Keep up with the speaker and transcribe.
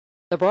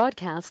The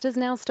broadcast is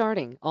now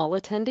starting. All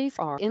attendees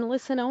are in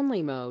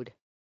listen-only mode.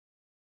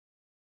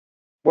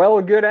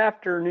 Well, good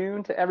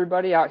afternoon to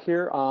everybody out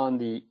here on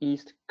the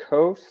East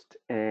Coast,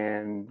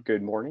 and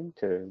good morning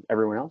to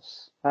everyone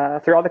else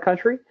throughout the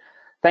country.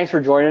 Thanks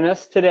for joining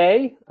us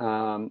today.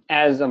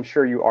 As I'm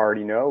sure you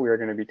already know, we are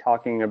going to be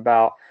talking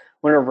about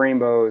one of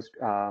Rainbow's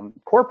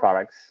core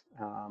products,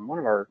 one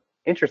of our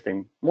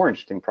more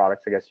interesting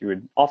products, I guess you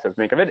would also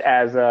think of it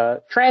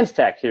as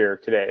Transtect here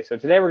today. So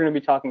today we're going to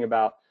be talking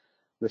about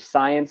the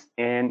science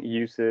and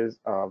uses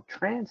of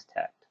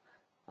Transtect.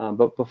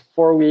 But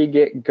before we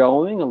get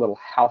going, a little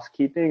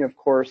housekeeping. Of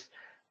course,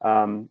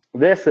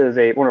 this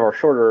is one of our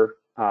shorter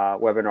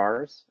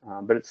webinars,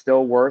 but it's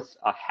still worth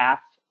a half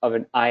of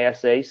an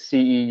ISA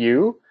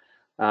CEU.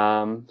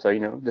 So, you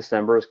know,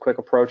 December is quick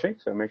approaching,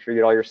 so make sure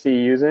you get all your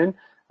CEUs in.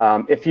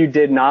 If you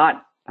did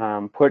not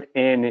put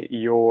in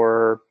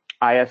your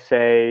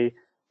ISA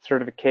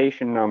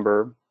certification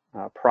number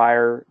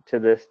prior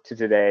to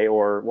today,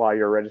 or while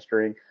you're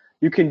registering,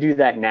 you can do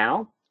that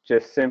now.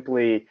 Just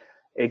simply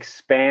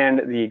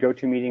expand the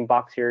GoToMeeting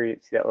box here. You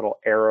see that little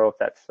arrow. If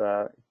that's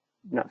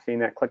not seeing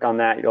that, click on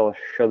that. It'll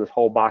show this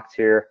whole box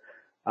here,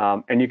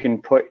 and you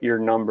can put your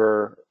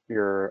number,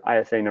 your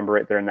ISA number,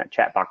 right there in that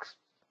chat box,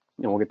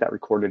 and we'll get that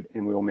recorded,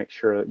 and we will make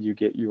sure that you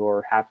get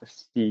your half a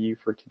CU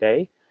for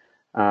today.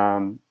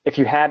 If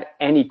you have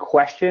any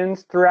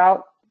questions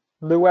throughout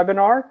the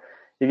webinar,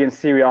 you can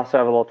see we also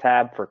have a little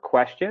tab for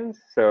questions.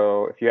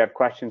 So if you have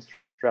questions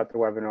throughout the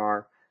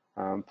webinar,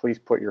 please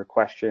put your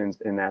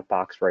questions in that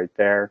box right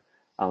there.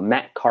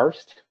 Matt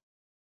Karst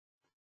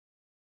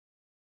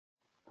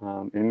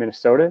in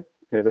Minnesota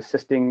is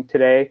assisting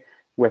today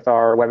with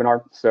our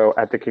webinar. So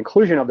at the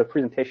conclusion of the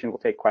presentation, we'll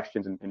take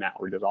questions, and Matt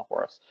will read those off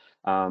for us.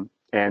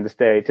 And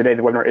today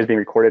the webinar is being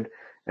recorded,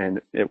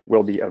 and it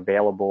will be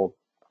available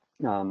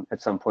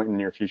at some point in the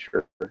near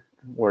future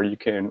where you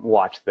can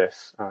watch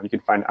this. You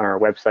can find it on our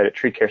website at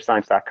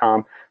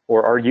treecarescience.com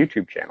or our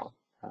YouTube channel.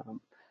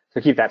 So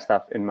keep that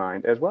stuff in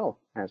mind as well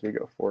as we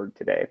go forward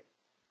today.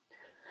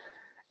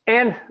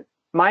 And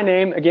my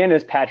name, again,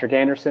 is Patrick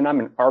Anderson.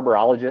 I'm an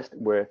arborologist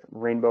with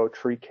Rainbow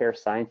Tree Care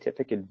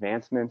Scientific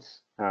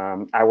Advancements.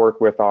 I work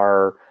with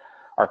our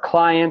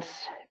clients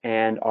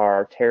and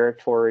our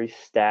territory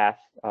staff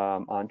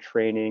on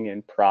training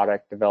and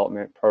product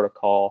development,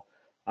 protocol,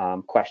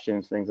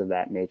 questions, things of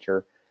that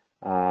nature.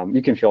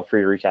 You can feel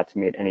free to reach out to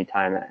me at any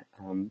time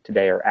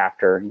today or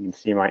after. You can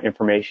see my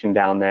information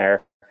down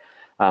there.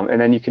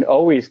 And then you can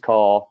always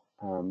call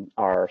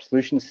our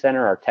Solutions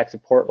Center, our tech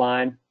support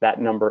line.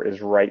 That number is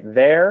right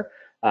there,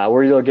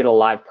 where you'll get a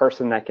live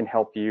person that can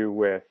help you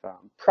with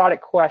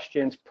product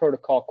questions,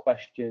 protocol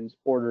questions,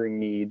 ordering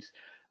needs.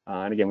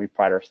 And again, we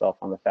pride ourselves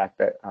on the fact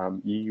that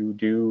you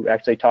do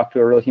actually talk to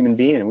a real human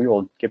being, and we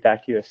will get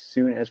back to you as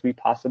soon as we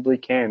possibly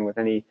can with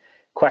any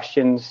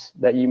questions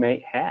that you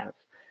may have.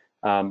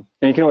 And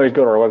you can always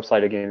go to our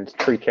website. Again, it's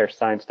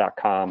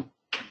treecarescience.com,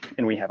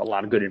 and we have a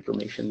lot of good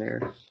information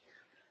there.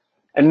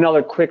 And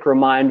another quick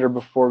reminder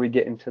before we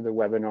get into the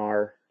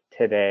webinar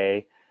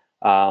today,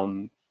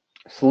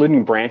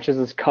 Saluting Branches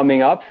is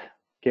coming up.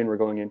 Again, we're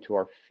going into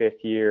our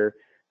 5th year.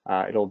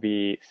 It'll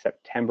be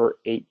September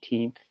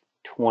 18th,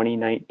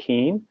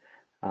 2019.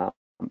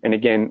 And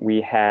again, we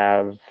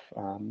have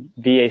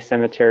VA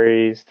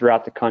cemeteries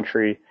throughout the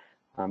country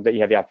that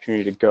you have the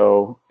opportunity to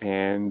go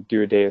and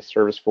do a day of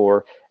service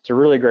for. It's a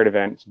really great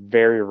event. It's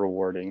very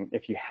rewarding.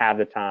 If you have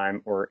the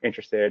time or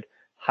interested,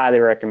 highly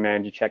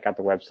recommend you check out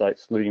the website,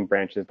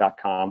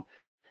 salutingbranches.com.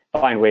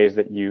 Find ways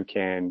that you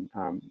can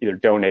either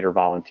donate or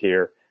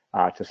volunteer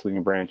to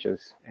Saluting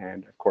Branches.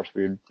 And of course,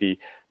 we would be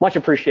much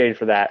appreciated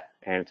for that,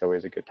 and it's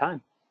always a good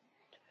time.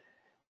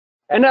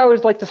 And I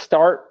always like to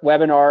start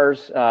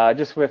webinars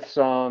just with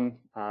some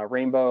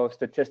Rainbow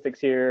statistics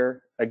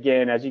here.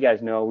 Again, as you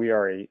guys know, we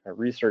are a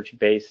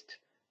research-based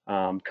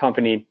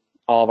company.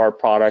 All of our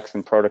products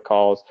and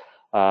protocols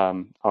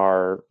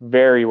are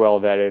very well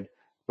vetted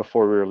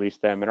before we release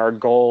them. And our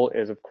goal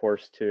is, of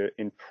course, to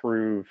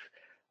improve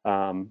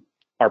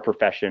our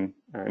profession,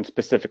 and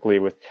specifically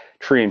with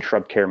tree and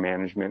shrub care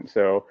management.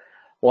 So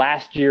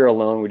last year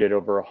alone, we did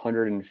over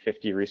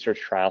 150 research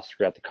trials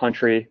throughout the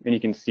country. And you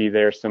can see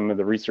there some of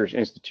the research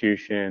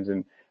institutions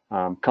and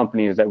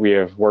companies that we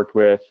have worked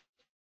with.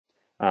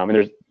 And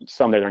there's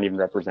some that aren't even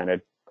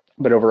represented,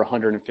 but over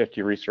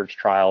 150 research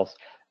trials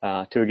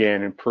to,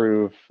 again,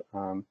 improve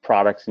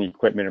products and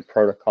equipment and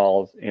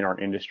protocols in our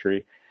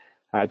industry.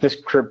 At this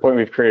point,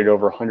 we've created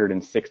over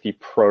 160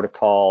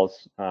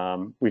 protocols.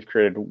 We've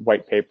created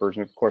white papers,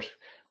 and of course,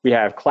 we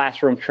have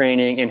classroom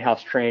training,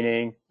 in-house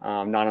training,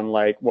 not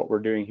unlike what we're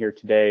doing here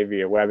today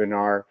via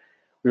webinar.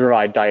 We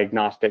provide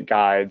diagnostic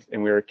guides,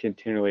 and we are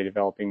continually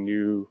developing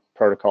new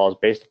protocols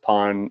based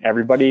upon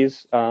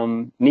everybody's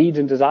needs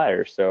and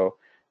desires. So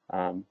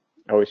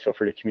always feel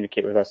free to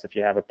communicate with us if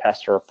you have a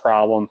pest or a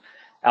problem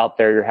out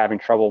there you're having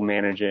trouble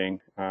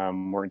managing.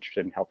 We're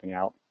interested in helping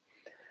out.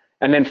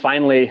 And then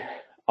finally,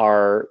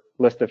 our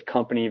list of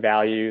company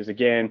values.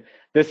 Again,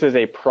 this is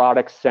a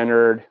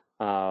product-centered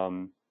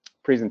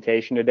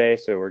presentation today,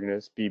 so we're going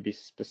to be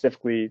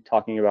specifically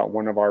talking about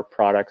one of our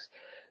products.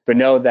 But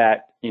know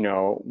that, you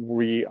know,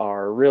 we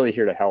are really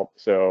here to help.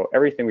 So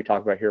everything we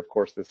talk about here, of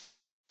course, is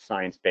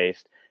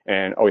science-based,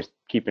 and always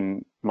keep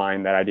in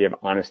mind that idea of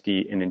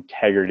honesty and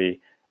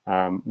integrity.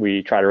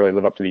 We try to really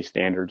live up to these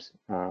standards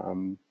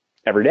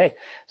every day.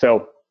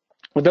 So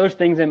with those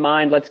things in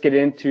mind, let's get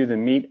into the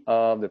meat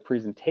of the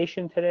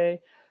presentation today.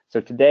 So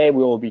today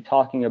we will be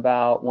talking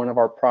about one of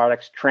our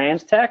products,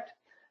 Transtect.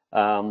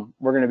 We're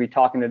going to be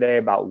talking today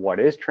about what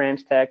is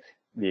Transtect,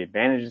 the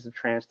advantages of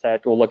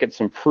Transtect. We'll look at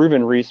some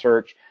proven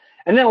research,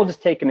 and then we'll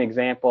just take an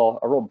example,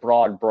 a real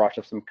broad brush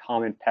of some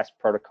common pest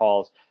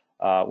protocols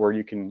where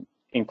you can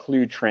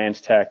include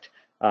Transtect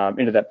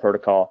into that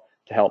protocol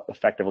to help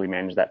effectively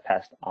manage that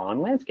pest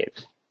on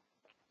landscapes.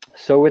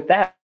 So with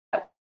that,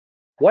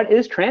 what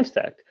is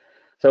Transtect?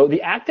 So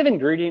the active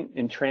ingredient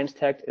in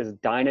Transtect is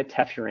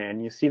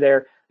dinateffuran. You see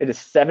there, it is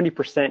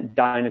 70%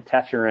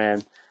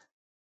 dinateffuran.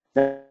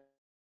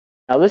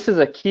 Now this is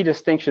a key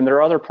distinction. There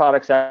are other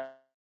products out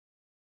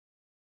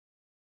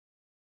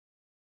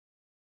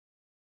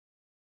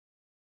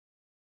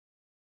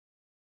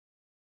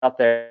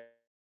there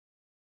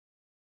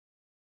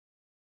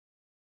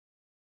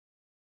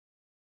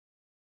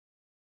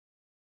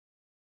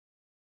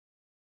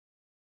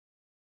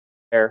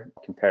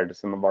compared to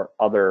some of our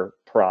other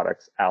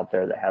products out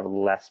there that have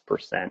less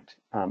percent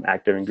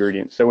active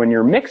ingredients. So when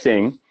you're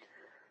mixing,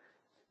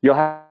 you'll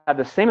have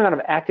the same amount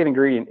of active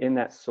ingredient in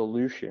that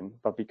solution,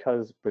 but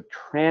because with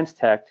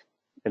Transtect,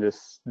 it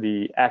is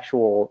the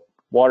actual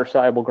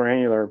water-soluble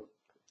granular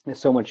is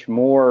so much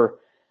more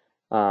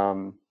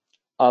of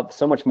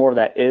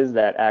that is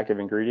that active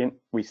ingredient,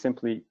 we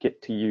simply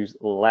get to use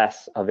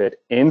less of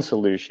it in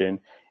solution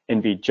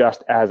and be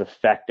just as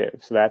effective.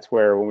 So that's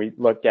where when we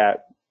look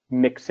at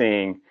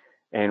mixing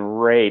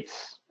and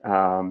rates,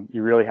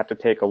 you really have to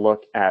take a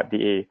look at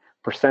the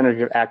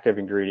percentage of active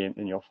ingredient,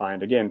 and you'll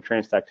find, again,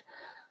 Transtect,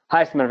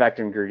 highest amount of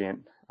active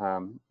ingredient,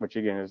 which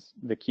again is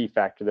the key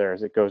factor there,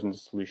 is it goes into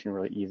solution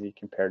really easy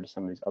compared to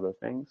some of these other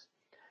things.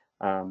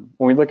 When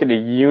we look at a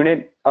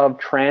unit of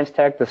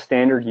Transtect, the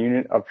standard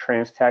unit of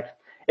Transtect,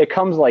 it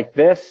comes like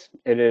this.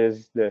 It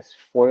is this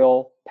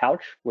foil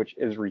pouch, which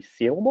is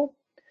resealable,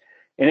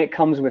 and it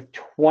comes with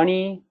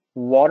 20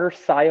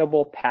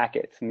 water-soluble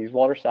packets, and these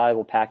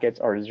water-soluble packets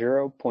are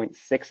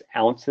 0.6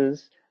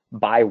 ounces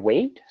by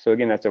weight. So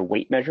again, that's a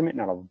weight measurement,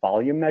 not a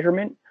volume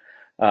measurement.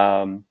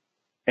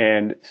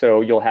 And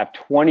so you'll have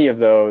 20 of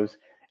those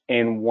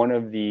in one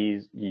of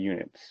these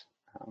units.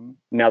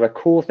 Now the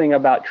cool thing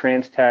about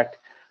Transtect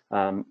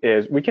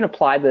is we can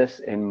apply this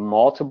in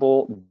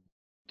multiple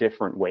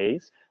different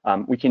ways.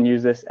 We can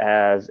use this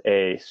as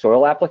a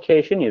soil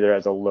application, either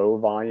as a low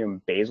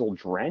volume basal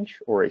drench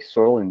or a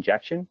soil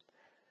injection.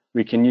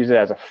 We can use it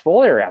as a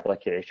foliar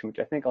application, which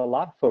I think a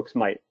lot of folks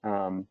might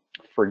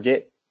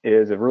forget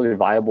is a really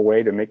viable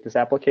way to make this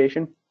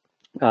application.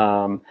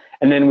 And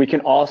then we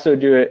can also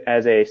do it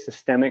as a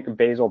systemic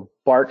basal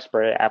bark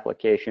spray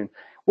application,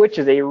 which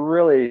is a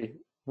really,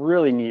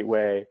 really neat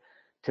way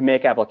to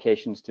make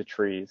applications to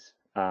trees,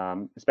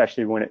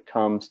 especially when it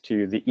comes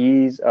to the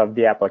ease of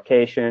the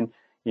application.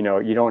 You know,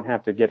 you don't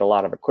have to get a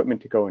lot of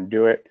equipment to go and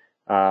do it.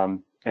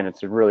 And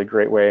it's a really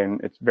great way,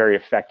 and it's very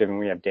effective, and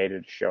we have data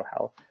to show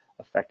how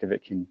effective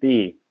it can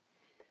be.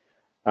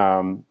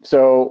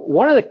 So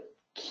one of the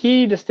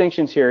key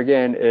distinctions here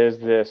again is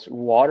this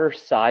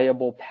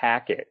water-soluble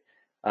packet.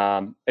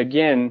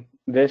 Again,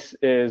 this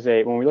is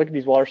when we look at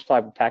these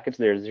water-soluble packets,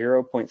 they're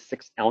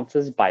 0.6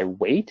 ounces by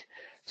weight.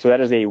 So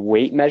that is a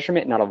weight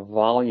measurement, not a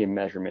volume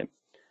measurement.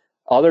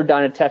 Other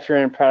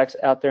dinateffuran products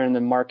out there in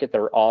the market that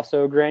are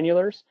also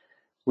granulars,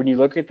 when you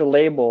look at the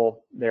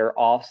label, they're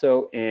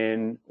also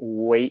in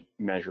weight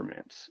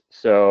measurements.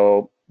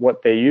 So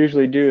what they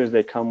usually do is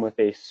they come with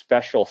a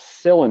special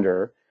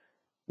cylinder,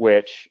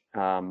 which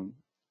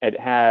it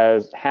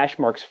has hash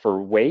marks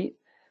for weight,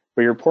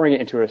 but you're pouring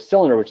it into a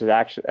cylinder, which is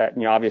actually,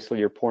 you know, obviously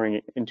you're pouring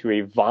it into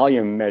a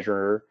volume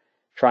measurer,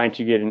 trying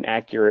to get an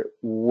accurate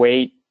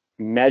weight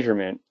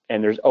measurement.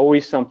 And there's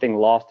always something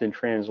lost in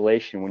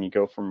translation when you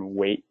go from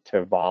weight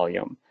to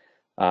volume.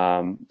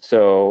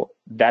 So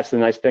that's the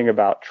nice thing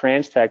about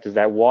Transtect, is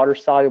that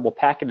water-soluble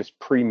packet is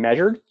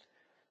pre-measured.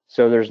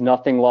 So there's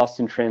nothing lost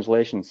in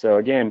translation. So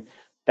again,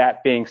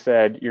 that being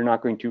said, you're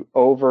not going to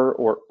over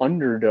or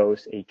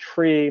underdose a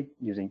tree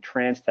using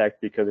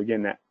Transtect, because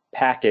again, that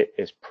packet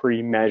is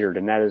pre-measured,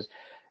 and that is,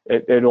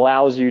 it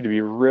allows you to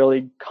be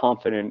really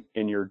confident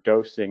in your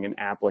dosing and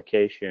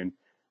application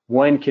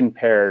when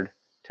compared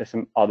to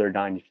some other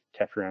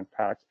dinateffuran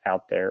products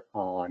out there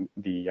on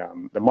the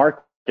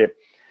market.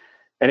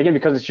 And again,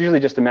 because it's usually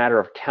just a matter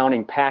of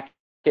counting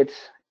packets,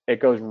 it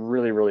goes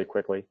really, really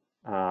quickly.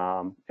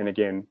 And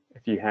again,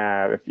 if you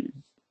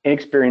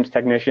inexperienced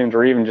technicians,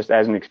 or even just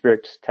as an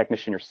experienced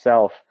technician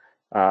yourself,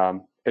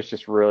 it's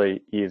just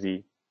really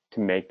easy to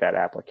make that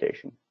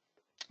application.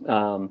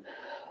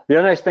 The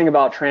other nice thing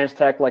about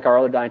Transtect, like our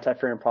other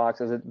dinateffuran products,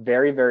 is it's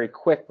very, very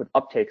quick with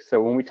uptake.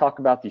 So when we talk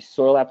about the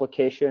soil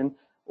application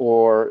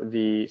or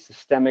the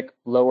systemic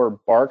lower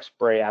bark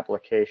spray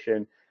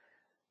application,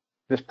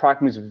 this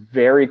product moves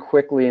very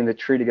quickly in the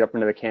tree to get up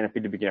into the canopy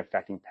to begin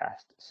affecting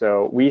pests.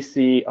 So we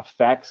see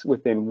effects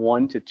within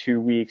 1 to 2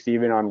 weeks,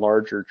 even on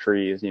larger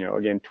trees, you know,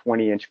 again,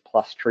 20-inch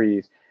plus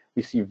trees.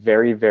 We see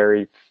very,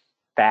 very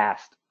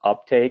fast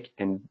uptake,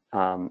 and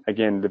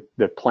again,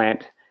 the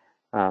plant,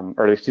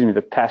 or excuse me,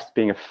 the pest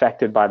being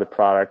affected by the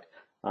product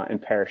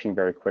and perishing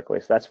very quickly.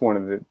 So that's one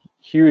of the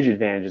huge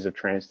advantages of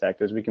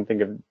Transtect, is we can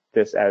think of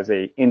this as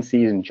a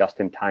in-season,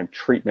 just-in-time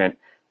treatment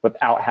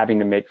without having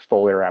to make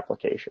foliar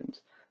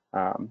applications.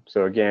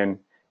 So again,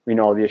 we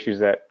know all the issues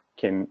that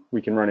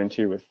we can run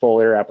into with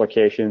foliar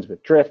applications,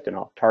 with drift and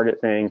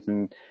off-target things,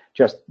 and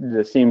just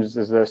it seems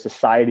as though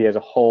society as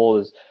a whole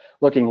is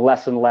looking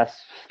less and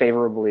less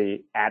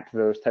favorably at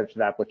those types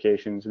of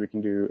applications. We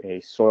can do a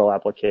soil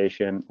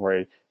application or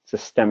a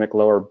systemic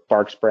lower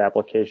bark spray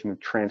application with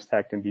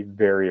Transtect and be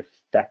very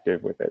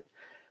effective with it.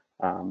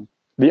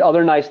 The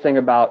other nice thing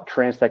about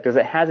Transtect is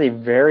it has a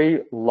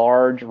very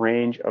large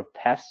range of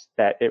pests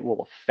that it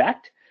will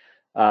affect.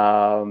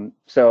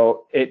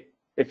 So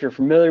if you're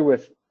familiar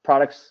with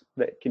products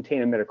that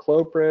contain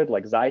imidacloprid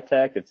like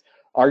Zytec, it's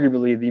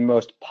arguably the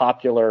most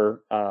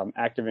popular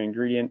active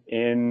ingredient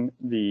in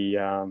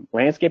the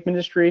landscape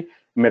industry.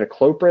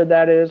 Imidacloprid,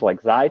 that is,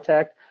 like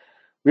Zytec.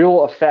 We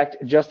will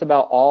affect just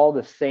about all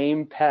the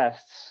same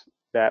pests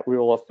that we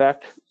will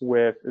affect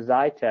with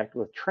Zytec,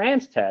 with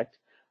Transtect.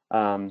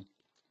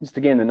 Just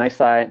again, the nice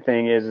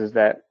thing is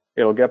that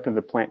it'll get up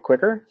into the plant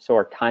quicker, so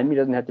our timing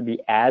doesn't have to be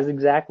as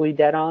exactly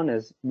dead on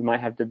as we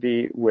might have to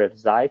be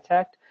with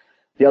Zytec.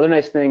 The other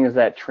nice thing is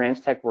that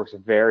Transtect works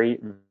very,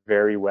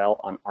 very well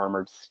on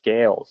armored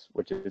scales,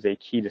 which is a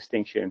key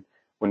distinction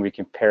when we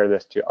compare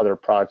this to other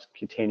products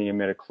containing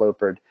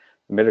imidacloprid.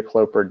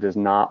 Imidacloprid does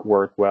not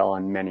work well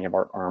on many of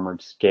our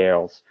armored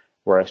scales,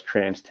 whereas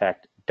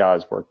Transtect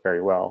does work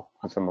very well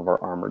on some of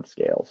our armored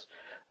scales.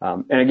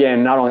 And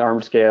again, not only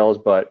armored scales,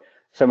 but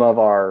some of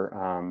our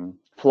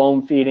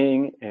phloem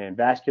feeding and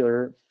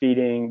vascular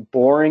feeding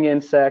boring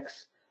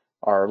insects,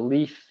 our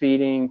leaf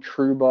feeding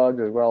true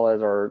bugs, as well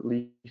as our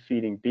leaf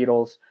feeding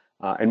beetles,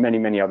 and many,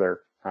 many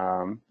other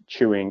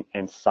chewing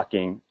and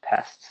sucking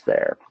pests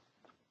there.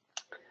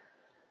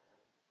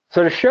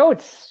 So to show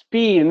its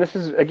speed, and this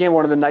is, again,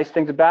 one of the nice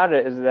things about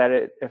it, is that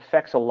it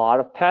affects a lot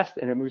of pests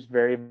and it moves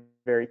very,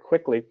 very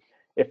quickly.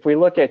 If we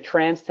look at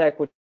Transtect,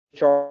 which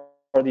are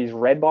these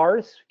red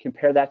bars,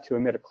 compare that to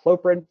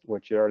imidacloprid,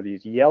 which are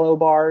these yellow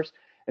bars,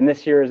 and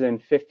this here is in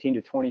 15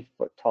 to 20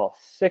 foot tall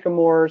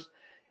sycamores.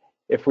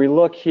 If we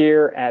look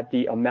here at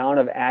the amount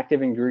of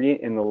active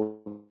ingredient in the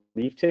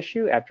leaf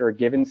tissue after a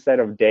given set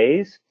of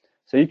days,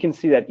 so you can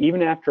see that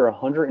even after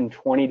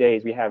 120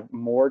 days, we have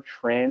more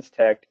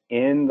Transtect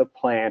in the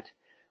plant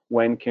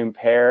when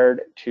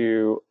compared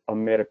to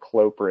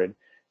imidacloprid.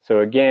 So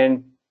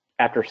again,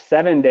 after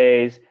 7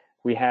 days,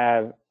 we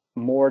have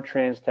more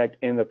Transtect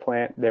in the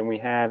plant than we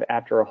have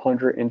after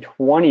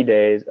 120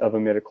 days of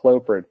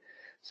imidacloprid.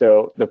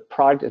 So the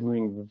product is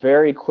moving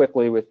very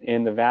quickly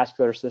within the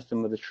vascular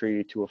system of the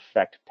tree to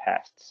affect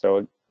pests.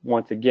 So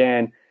once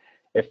again,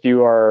 if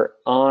you are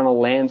on a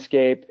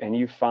landscape and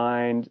you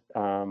find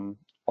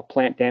a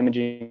plant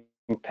damaging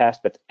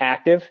pest that's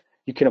active,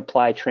 you can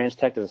apply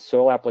Transtect as a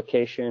soil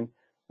application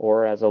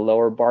or as a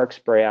lower bark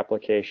spray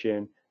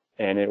application,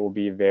 and it will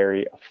be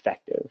very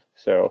effective.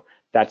 So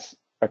that's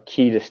a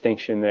key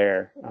distinction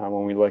there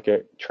when we look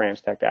at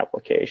Transtect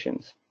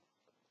applications.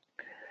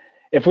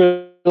 If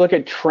we look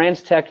at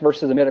Transtect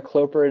versus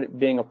imidacloprid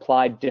being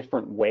applied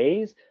different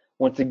ways,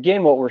 once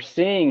again, what we're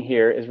seeing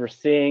here is we're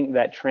seeing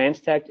that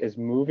Transtect is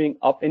moving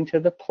up into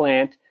the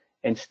plant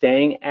and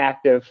staying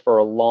active for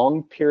a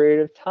long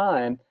period of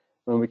time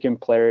when we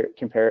compare it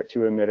to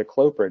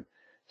imidacloprid.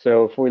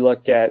 So if we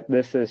look at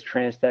this is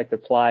Transtect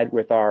applied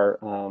with our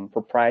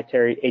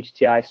proprietary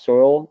HTI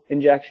soil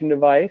injection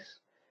device.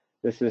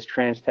 This is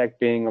Transtect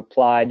being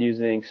applied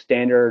using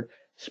standard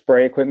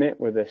spray equipment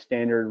with a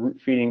standard root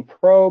feeding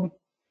probe.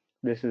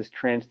 This is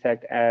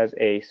Transtect as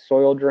a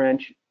soil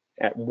drench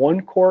at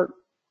 1 quart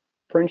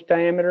per inch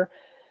diameter.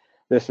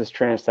 This is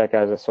Transtect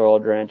as a soil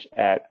drench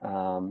at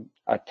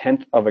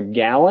 1/10 of a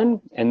gallon.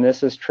 And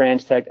this is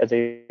Transtect as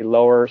a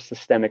lower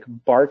systemic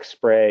bark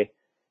spray.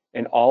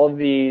 And all of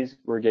these,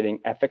 we're getting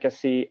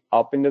efficacy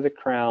up into the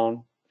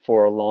crown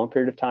for a long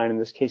period of time, in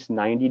this case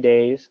 90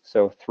 days,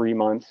 so 3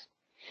 months.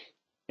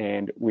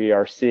 And we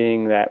are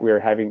seeing that we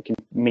are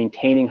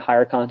maintaining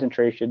higher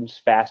concentrations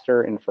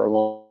faster and for a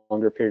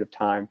longer period of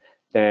time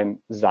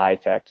than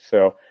Zytec.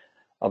 So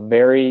a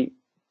very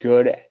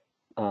good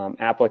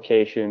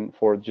application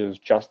for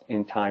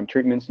just-in-time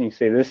treatments. And you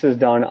say this is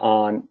done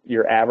on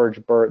your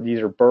average bur.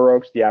 These are bur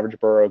oaks, the average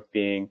bur oak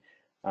being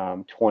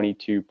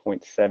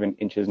 22.7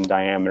 inches in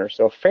diameter.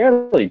 So a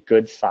fairly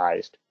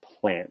good-sized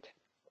plant.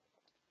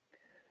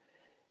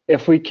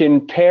 If we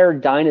compare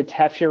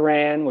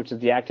dinotefuran, which is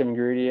the active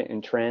ingredient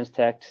in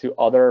Transtect, to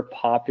other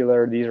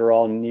popular, these are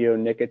all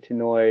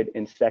neonicotinoid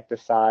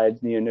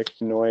insecticides.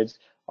 Neonicotinoids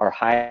are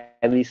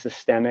highly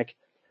systemic.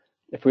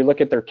 If we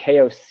look at their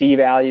KOC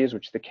values,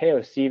 which the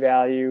KOC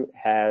value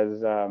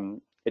has,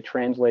 it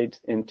translates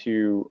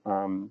into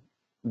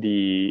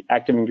the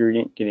active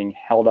ingredient getting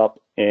held up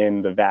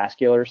in the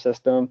vascular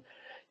system,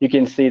 you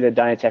can see that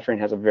dimetephrine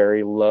has a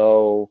very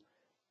low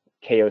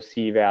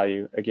KOC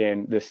value.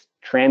 Again, this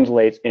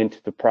translates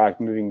into the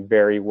product moving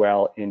very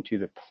well into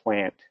the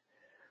plant.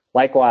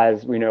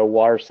 Likewise, we know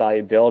water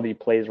solubility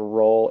plays a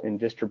role in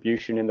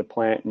distribution in the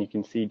plant, and you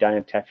can see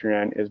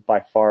dimetephrine is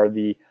by far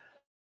the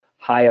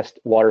highest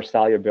water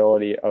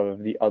solubility of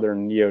the other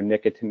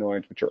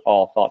neonicotinoids, which are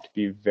all thought to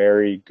be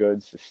very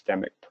good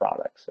systemic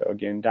products. So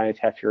again,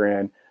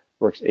 dimetephrine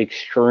works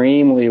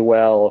extremely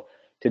well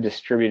to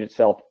distribute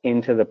itself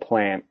into the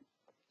plant,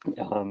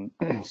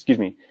 excuse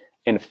me,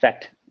 and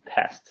affect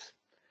pests.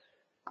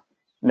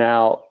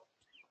 Now,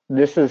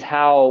 this is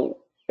how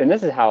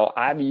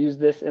I've used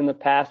this in the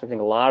past. I think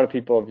a lot of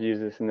people have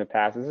used this in the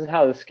past. This is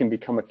how this can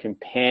become a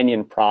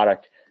companion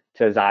product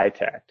to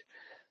Zytect.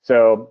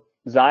 So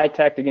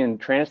Zytect, again,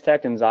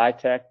 Transtect and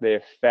Zytect, they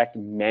affect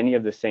many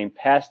of the same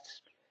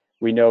pests.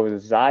 We know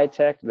with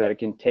Zytect that it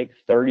can take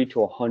 30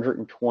 to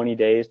 120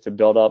 days to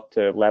build up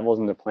to levels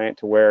in the plant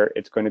to where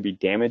it's going to be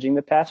damaging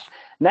the pest.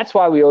 And that's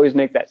why we always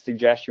make that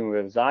suggestion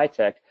with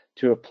Zytect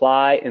to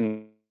apply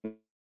in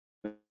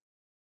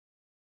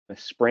the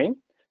spring.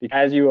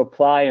 Because as you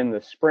apply in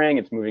the spring,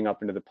 it's moving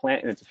up into the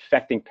plant and it's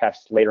affecting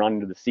pests later on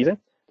into the season.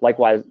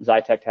 Likewise,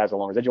 Zytect has a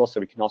long residual, so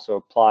we can also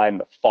apply in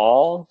the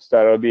fall,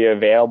 so it'll be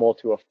available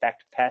to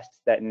affect pests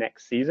that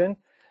next season.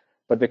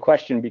 But the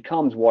question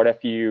becomes, what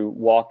if you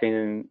walk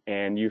in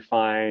and you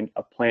find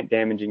a plant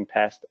damaging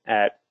pest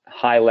at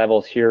high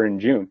levels here in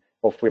June?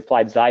 Well, if we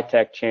applied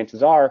Zytect,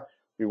 chances are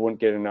we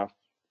wouldn't get enough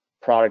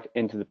product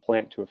into the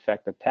plant to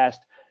affect the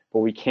pest, but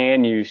we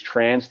can use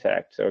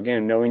Transtect. So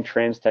again, knowing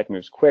Transtect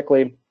moves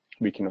quickly,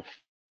 we can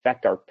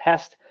affect our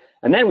pest,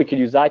 and then we could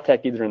use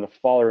Zytect either in the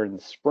fall or in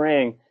the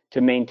spring to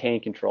maintain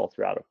control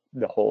throughout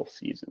the whole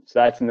season. So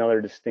that's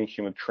another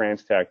distinction with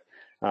Transtect.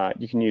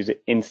 You can use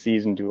it in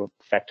season to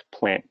affect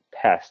plant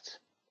pests.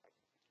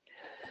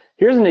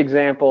 Here's an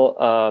example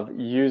of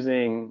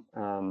using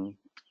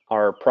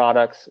our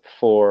products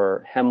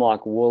for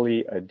hemlock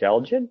woolly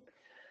adelgid.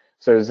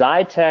 So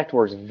Zytect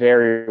works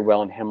very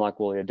well in hemlock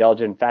woolly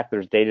adelgid. In fact,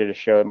 there's data to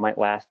show it might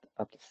last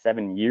up to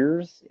 7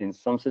 years in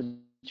some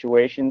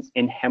situations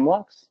in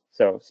hemlocks.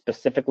 So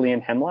specifically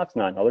in hemlocks,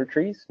 not in other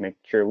trees. Make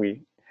sure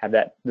we have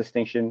that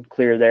distinction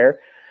clear there.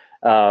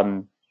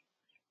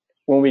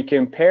 When we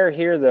compare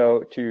here,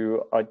 though,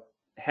 to a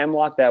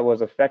hemlock that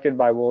was affected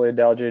by woolly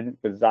adelgid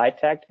with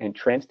Zytect and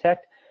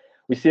Transtect,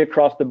 we see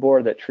across the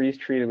board that trees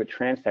treated with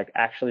Transtect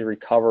actually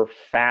recover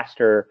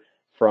faster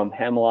from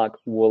hemlock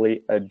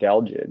woolly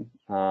adelgid.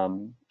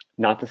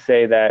 Not to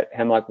say that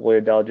hemlock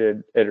woolly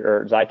adelgid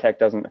or Zytect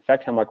doesn't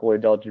affect hemlock woolly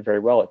adelgid very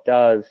well, it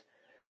does.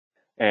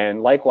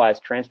 And likewise,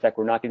 Transtect,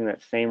 we're not getting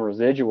that same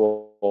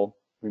residual.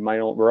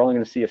 We're only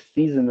going to see a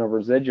season of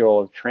residual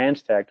of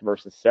Transtect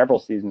versus several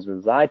seasons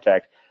with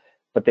Zytect,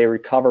 but they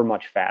recover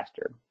much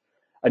faster.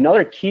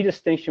 Another key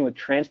distinction with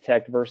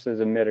Transtect versus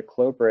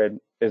imidacloprid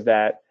is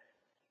that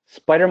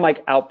spider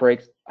mite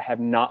outbreaks have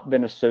not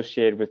been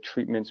associated with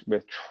treatments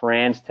with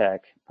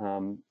Transtect.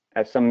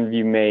 As some of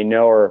you may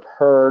know or have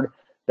heard,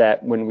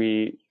 that when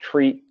we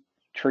treat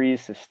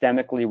trees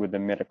systemically with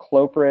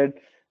imidacloprid,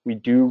 we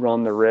do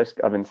run the risk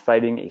of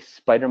inciting a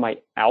spider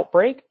mite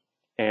outbreak.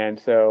 And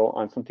so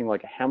on something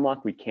like a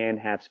hemlock, we can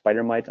have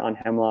spider mites on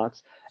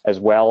hemlocks, as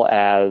well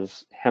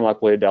as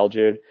hemlock woolly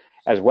adelgid,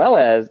 as well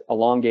as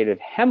elongated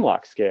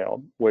hemlock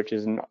scale, which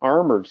is an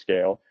armored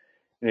scale.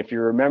 And if you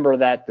remember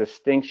that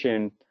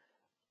distinction,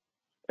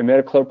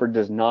 imidacloprid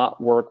does not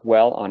work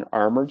well on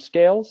armored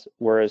scales,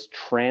 whereas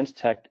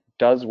Transtect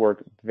does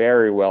work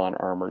very well on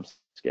armored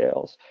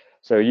scales.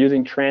 So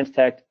using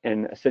Transtect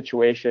in a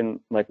situation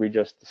like we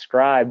just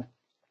described,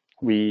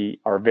 we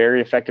are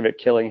very effective at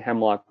killing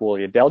hemlock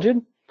woolly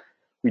adelgid.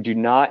 We do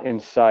not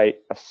incite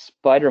a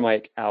spider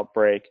mite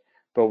outbreak,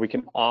 but we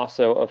can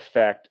also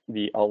affect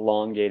the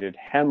elongated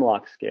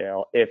hemlock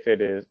scale if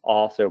it is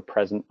also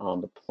present on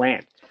the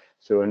plant.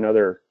 So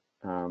another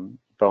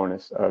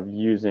bonus of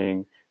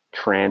using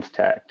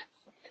Transtect.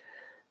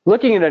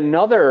 Looking at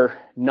another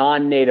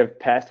non-native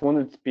pest, one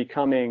that's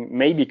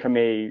may become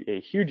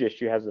a huge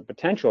issue, has the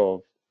potential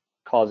of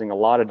causing a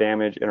lot of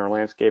damage in our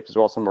landscapes as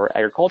well as some of our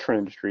agricultural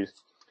industries,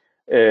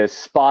 is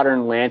spotted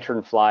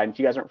lanternfly. And if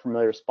you guys aren't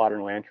familiar with spotted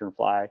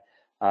lanternfly,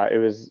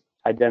 it was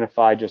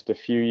identified just a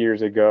few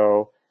years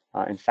ago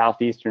in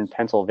southeastern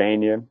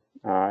Pennsylvania.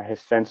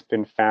 Has since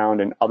been found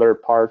in other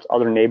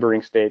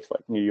neighboring states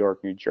like New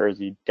York, New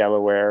Jersey,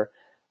 Delaware,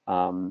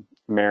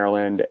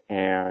 Maryland,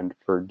 and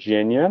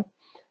Virginia.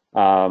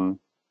 And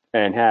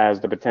has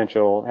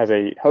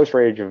a host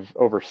range of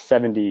over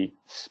 70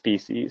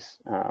 species.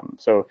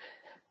 So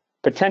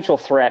potential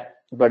threat,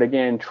 but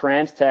again,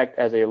 Transtect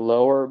as a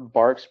lower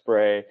bark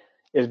spray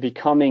is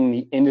becoming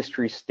the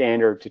industry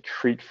standard to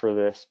treat for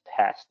this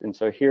pest. And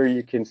so here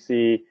you can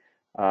see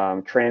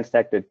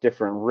Transtect at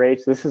different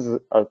rates. This is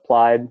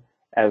applied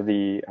as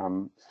the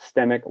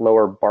systemic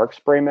lower bark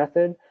spray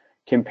method,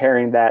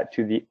 comparing that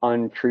to the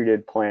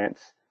untreated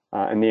plants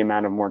and the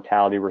amount of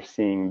mortality we're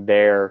seeing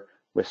there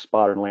with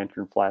spotted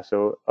lanternfly.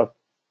 So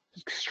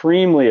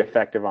extremely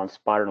effective on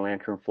spotted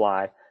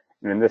lanternfly,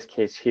 and in this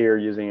case here,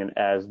 using it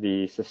as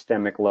the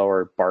systemic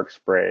lower bark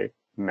spray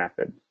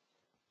method.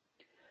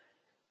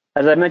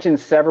 As I've mentioned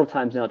several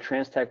times now,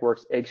 Transtect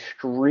works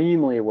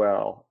extremely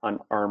well on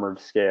armored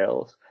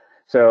scales.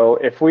 So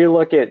if we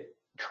look at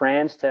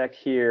Transtect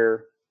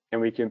here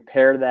and we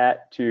compare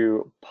that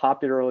to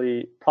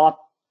popularly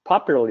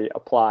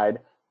applied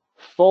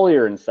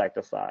foliar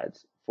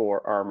insecticides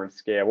for armored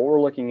scale, what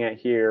we're looking at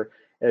here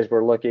is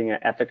we're looking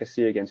at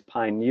efficacy against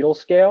pine needle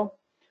scale.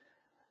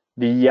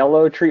 The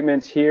yellow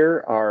treatments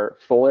here are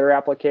foliar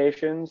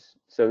applications.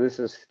 So this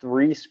is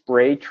 3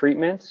 spray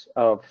treatments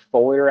of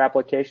foliar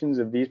applications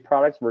of these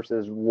products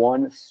versus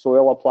 1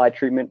 soil applied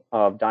treatment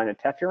of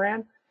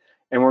dinotefuran.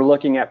 And we're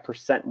looking at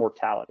percent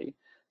mortality.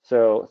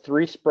 So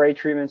 3 spray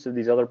treatments of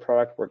these other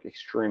products work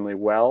extremely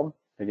well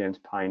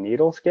against pine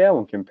needle scale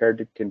when compared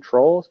to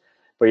controls.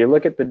 But you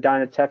look at the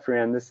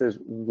dinotefuran, this is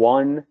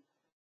 1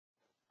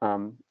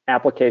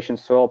 application,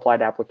 soil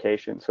applied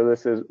application. So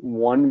this is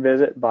 1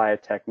 visit by a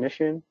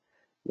technician,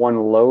 1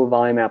 low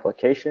volume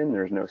application.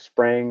 There's no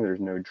spraying, there's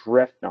no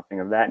drift, nothing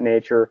of that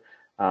nature,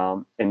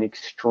 and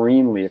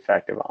extremely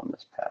effective on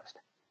this pest.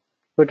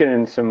 Looking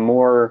in some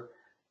more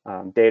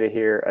data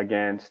here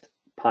against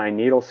pine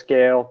needle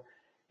scale.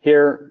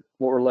 Here,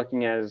 what we're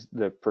looking at is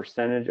the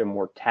percentage of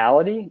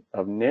mortality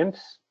of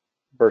nymphs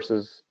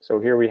versus, so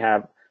here we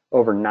have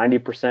over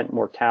 90%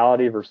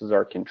 mortality versus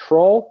our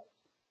control.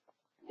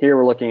 Here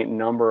we're looking at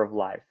number of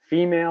live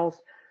females.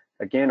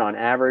 Again, on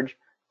average,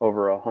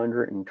 over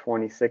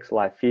 126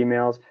 live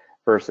females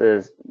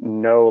versus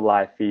no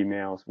live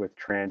females with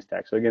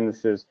Transtect. So again,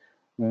 this is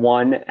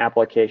 1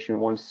 application,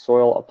 1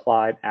 soil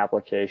applied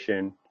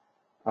application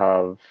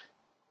of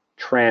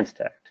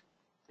Transtect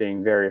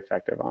being very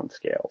effective on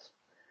scales.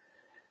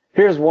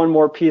 Here's one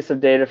more piece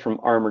of data from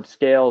armored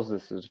scales.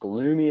 This is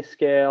gloomy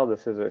scale.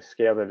 This is a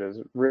scale that is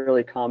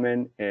really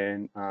common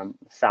in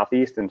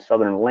southeast and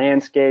southern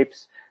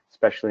landscapes,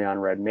 especially on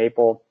red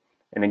maple.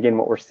 And again,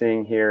 what we're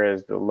seeing here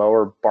is the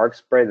lower bark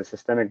spray, the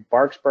systemic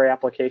bark spray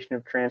application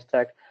of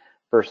Transtect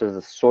versus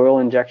the soil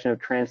injection of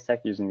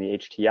Transtect using the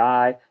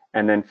HTI,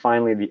 and then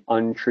finally the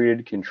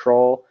untreated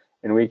control.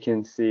 And we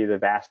can see the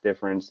vast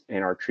difference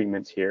in our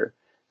treatments here.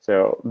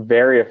 So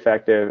very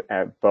effective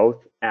at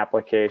both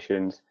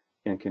applications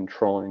in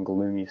controlling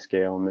gloomy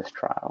scale in this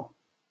trial.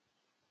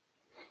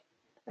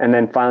 And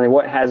then finally,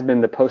 what has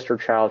been the poster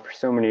child for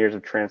so many years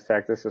of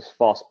Transtect, this is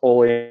false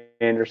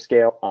oleander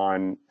scale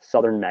on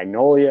southern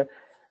magnolia,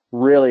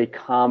 really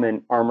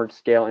common armored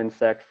scale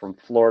insect from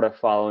Florida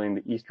following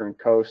the eastern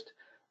coast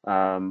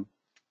in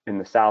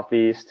the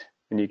southeast.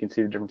 And you can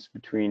see the difference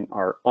between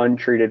our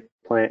untreated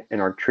plant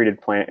and our treated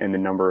plant and the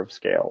number of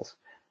scales.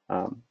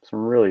 Some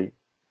really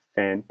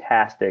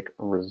fantastic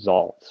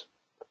results.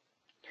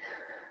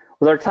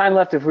 With our time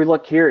left, if we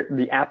look here at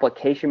the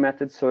application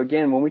methods, so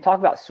again, when we talk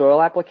about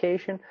soil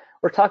application,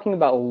 we're talking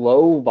about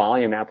low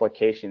volume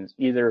applications,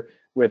 either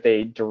with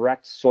a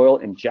direct soil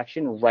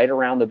injection right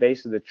around the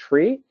base of the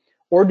tree,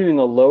 or doing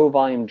a low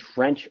volume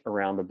drench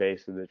around the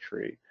base of the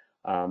tree.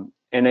 And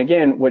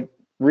again, what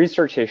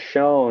research has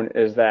shown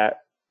is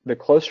that the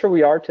closer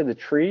we are to the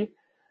tree,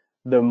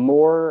 the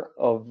more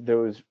of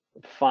those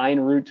fine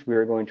roots we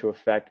are going to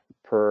affect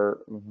per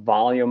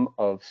volume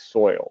of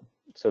soil.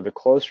 So the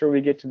closer we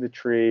get to the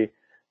tree,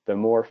 the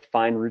more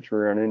fine roots we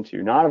run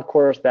into. Not, of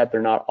course, that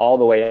they're not all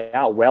the way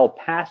out well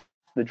past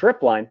the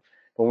drip line,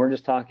 but we're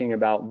just talking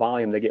about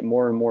volume. They get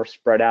more and more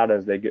spread out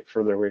as they get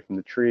further away from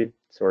the tree.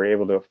 So we're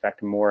able to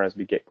affect more as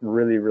we get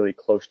really, really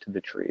close to the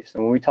tree.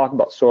 So when we talk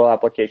about soil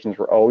applications,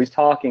 we're always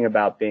talking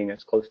about being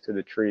as close to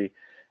the tree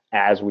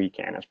as we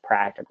can, as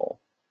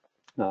practical.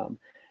 And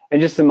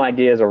just some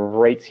ideas of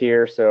rates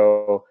here.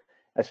 So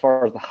as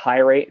far as the high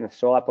rate in the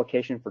soil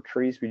application for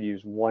trees, we'd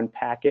use 1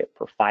 packet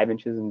per 5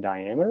 inches in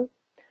diameter.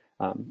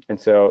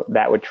 And so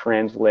that would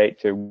translate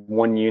to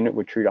 1 unit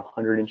would treat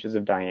 100 inches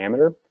of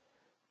diameter.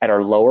 At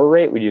our lower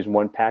rate, we'd use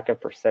 1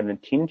 packet for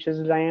 17 inches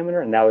of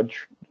diameter, and that would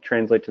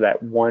translate to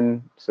that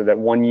 1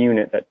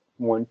 unit, that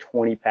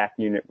 120 pack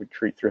unit would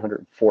treat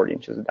 340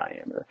 inches of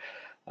diameter.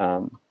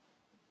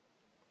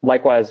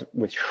 Likewise,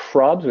 with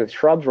shrubs,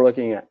 we're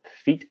looking at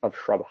feet of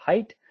shrub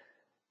height.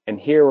 And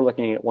here we're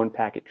looking at 1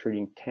 packet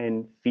treating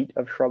 10 feet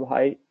of shrub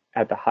height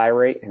at the high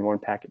rate and 1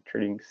 packet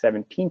treating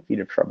 17 feet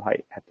of shrub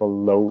height at the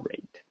low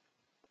rate.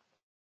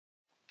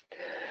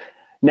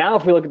 Now,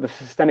 if we look at the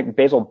systemic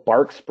basal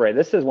bark spray,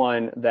 this is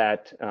one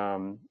that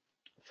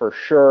for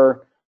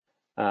sure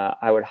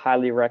I would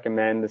highly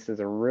recommend. This is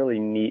a really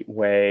neat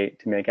way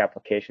to make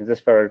applications.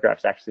 This photograph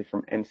is actually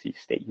from NC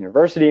State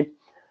University.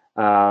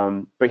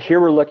 But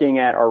here we're looking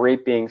at our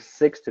rate being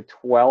 6 to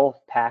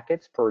 12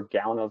 packets per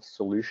gallon of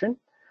solution.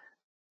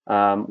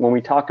 When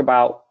we talk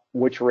about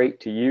which rate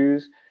to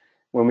use,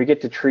 when we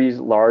get to trees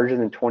larger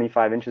than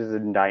 25 inches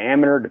in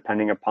diameter,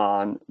 depending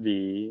upon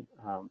the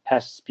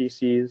pest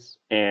species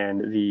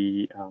and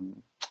the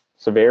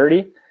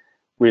severity,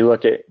 we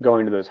look at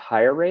going to those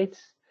higher rates.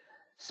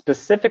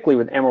 Specifically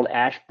with emerald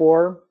ash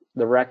borer,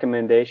 the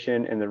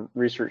recommendation and the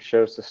research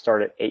shows to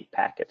start at 8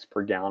 packets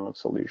per gallon of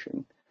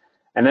solution.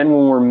 And then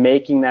when we're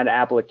making that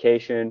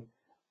application,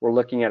 we're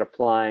looking at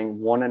applying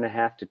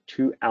 1.5 to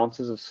 2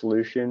 ounces of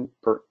solution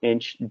per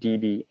inch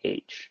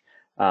dBH.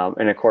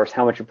 And of course,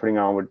 how much you're putting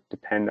on would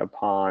depend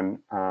upon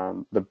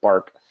the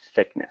bark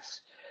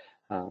thickness.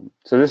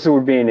 So this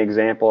would be an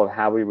example of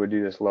how we would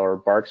do this lower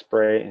bark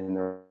spray and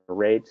the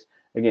rates.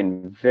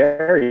 Again,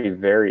 very,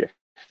 very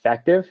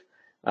effective.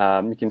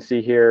 You can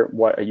see here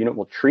what a unit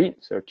will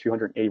treat, so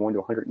 281 to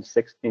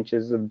 106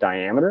 inches of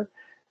diameter.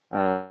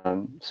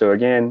 So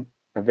again,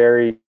 a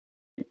very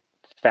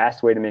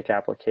fast way to make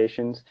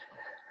applications.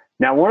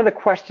 Now, one of the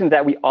questions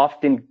that we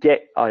often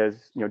get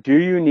is, do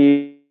you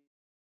need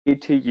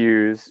to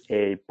use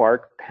a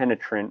bark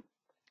penetrant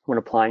when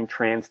applying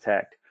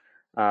Transtect?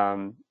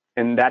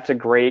 And that's a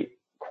great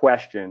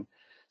question.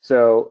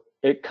 So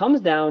it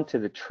comes down to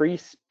the tree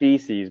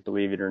species,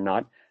 believe it or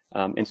not.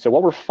 And so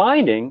what we're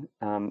finding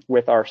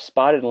with our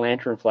spotted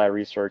lanternfly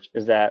research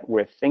is that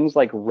with things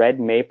like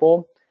red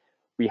maple,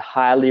 we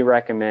highly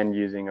recommend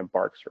using a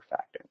bark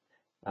surfactant.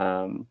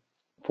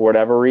 For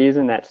whatever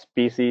reason, that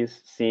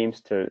species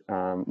seems to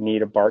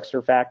need a bark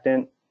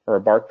surfactant or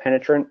a bark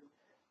penetrant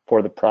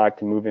for the product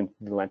to move into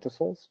the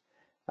lenticels.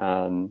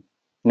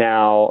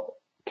 Now,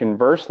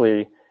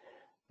 conversely,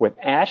 with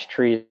ash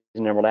trees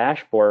and emerald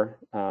ash borer,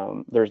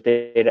 there's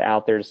data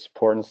out there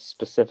supporting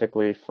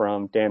specifically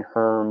from Dan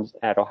Herms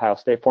at Ohio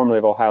State, formerly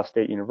of Ohio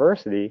State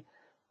University,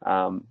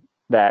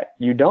 that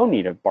you don't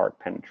need a bark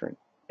penetrant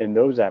in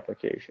those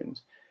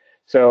applications.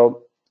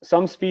 So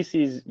some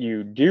species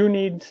you do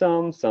need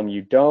some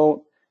you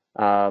don't.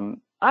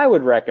 I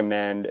would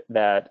recommend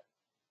that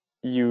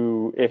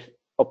you, if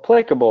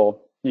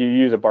applicable, you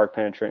use a bark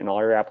penetrant in all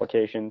your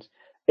applications.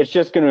 It's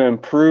just going to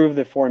improve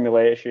the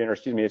formulation, or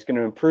excuse me, it's going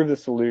to improve the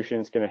solution.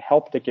 It's going to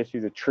help to get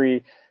through the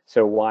tree.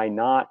 So why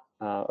not?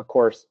 Of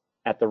course,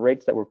 at the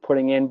rates that we're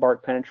putting in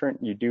bark penetrant,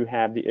 you do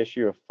have the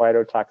issue of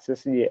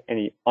phytotoxicity at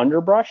any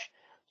underbrush.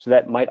 So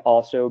that might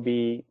also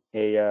be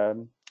a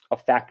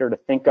factor to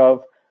think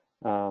of.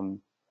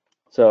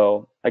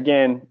 So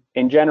again,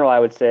 in general, I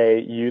would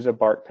say use a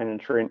bark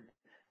penetrant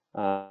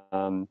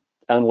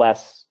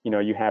unless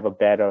you have a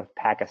bed of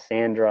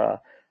Pachysandra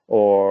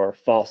or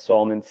false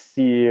Solomon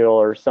seal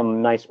or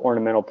some nice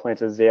ornamental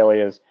plants,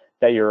 azaleas,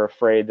 that you're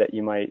afraid that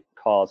you might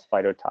cause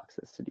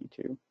phytotoxicity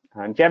to.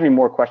 If you have any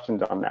more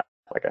questions on that,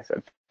 like I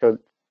said, so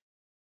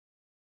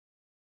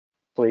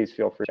please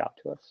feel free to reach out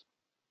to us.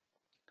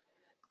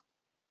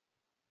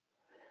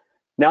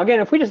 Now, again,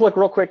 if we just look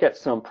real quick at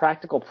some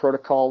practical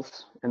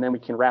protocols, and then we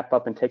can wrap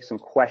up and take some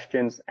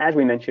questions. As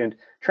we mentioned,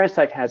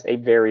 Transtect has a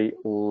very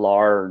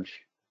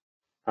large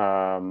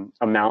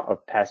amount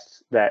of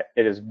pests that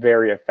it is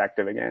very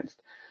effective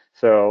against.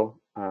 So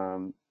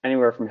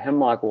anywhere from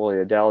hemlock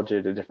woolly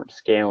adelgid to different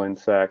scale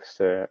insects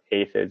to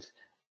aphids,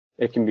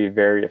 it can be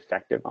very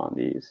effective on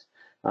these.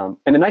 And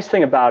the nice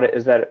thing about it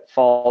is that it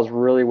falls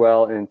really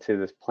well into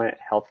this plant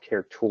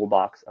healthcare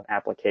toolbox of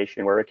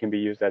application, where it can be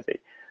used as a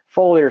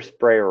foliar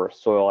spray or a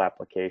soil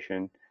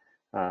application.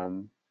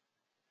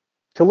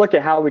 To look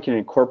at how we can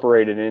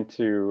incorporate it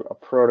into a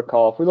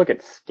protocol, if we look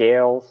at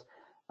scales,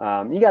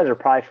 you guys are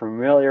probably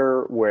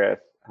familiar with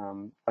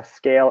a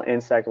scale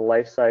insect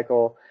life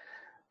cycle,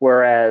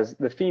 whereas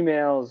the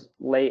females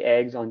lay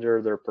eggs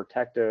under their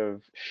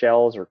protective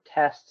shells or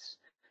tests.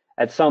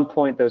 At some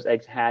point, those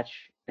eggs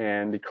hatch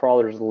and the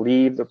crawlers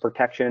leave the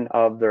protection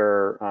of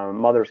their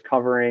mother's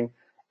covering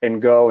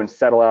and go and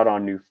settle out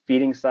on new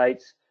feeding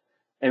sites.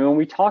 And when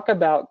we talk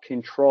about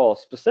control,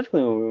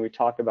 specifically when we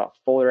talk about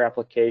foliar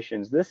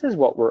applications, this is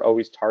what we're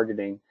always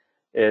targeting,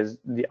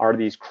 are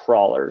these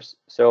crawlers.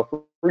 So if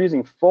we're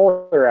using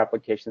foliar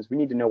applications, we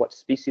need to know what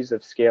species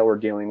of scale we're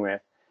dealing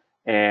with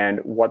and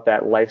what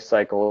that life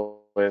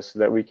cycle is, so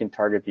that we can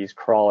target these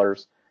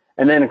crawlers.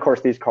 And then, of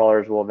course, these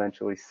crawlers will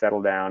eventually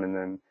settle down, and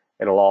then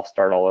it'll all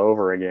start all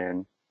over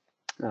again.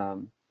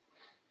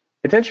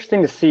 It's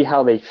interesting to see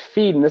how they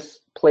feed, and this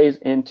plays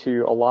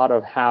into a lot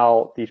of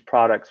how these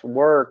products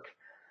work.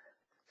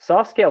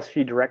 Soft scales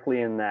feed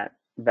directly in that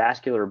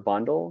vascular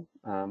bundle.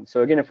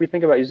 So again, if we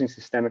think about using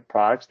systemic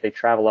products, they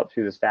travel up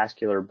through this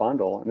vascular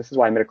bundle, and this is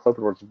why imidacloprid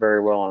works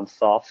very well on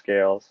soft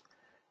scales.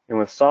 And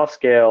with soft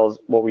scales,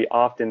 what we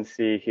often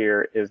see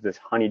here is this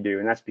honeydew,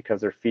 and that's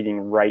because they're feeding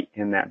right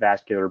in that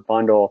vascular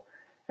bundle,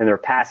 and they're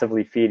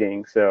passively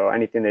feeding. So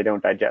anything they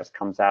don't digest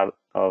comes out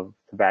of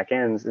the back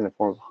ends in the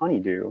form of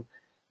honeydew.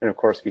 And of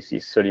course, we see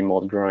sooty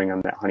mold growing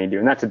on that honeydew,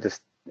 and that's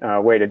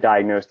a way to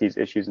diagnose these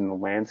issues in the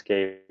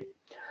landscape.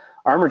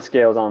 Armored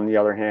scales, on the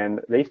other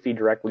hand, they feed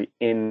directly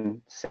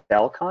in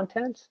cell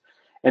contents.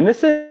 And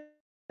this is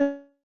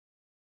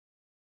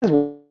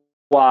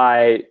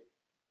why it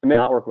may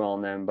not work well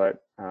on them,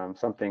 but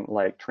something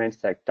like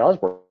Transtect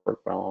does work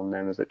well on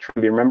them. Is it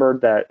should be remembered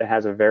that it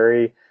has a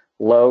very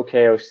low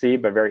KOC,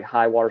 but very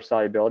high water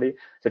solubility.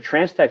 So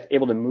Transtect is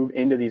able to move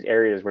into these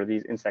areas where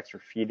these insects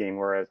are feeding,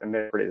 whereas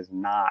imidacloprid is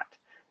not.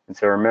 And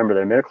so remember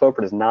that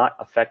imidacloprid is not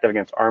effective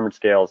against armored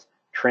scales.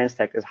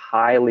 Transtect is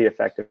highly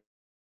effective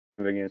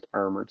against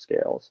armored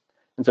scales.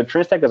 And so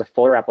Transtect as a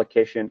foliar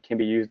application can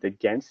be used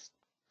against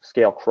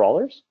scale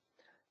crawlers.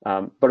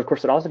 But of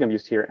course, it also can be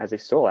used here as a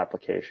soil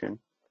application,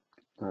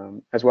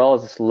 as well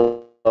as this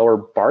lower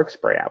bark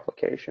spray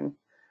application.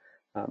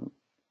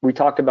 We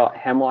talked about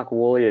hemlock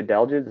woolly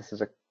adelgid. This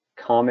is a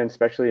common,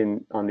 especially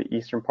on the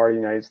eastern part of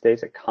the United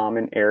States, a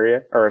common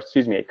area, or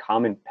excuse me, a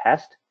common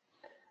pest,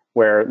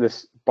 where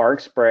this bark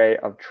spray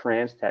of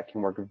Transtect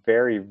can work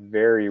very,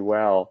 very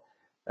well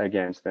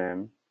against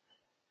them.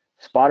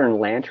 Spotted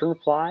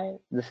lanternfly,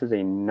 this is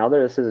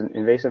an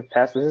invasive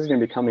pest. This is going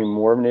to be becoming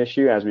more of an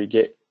issue as we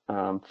get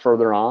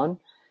further on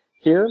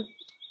here.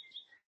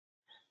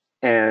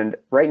 And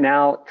right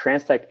now,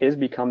 Transtect is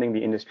becoming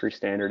the industry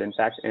standard. In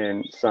fact,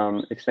 in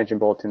some extension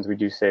bulletins, we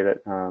do say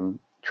that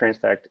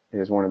Transtect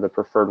is one of the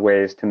preferred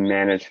ways to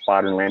manage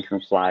spotted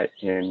lanternfly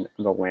in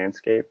the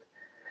landscape.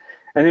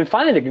 And then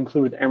finally, to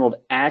conclude with emerald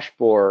ash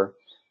borer,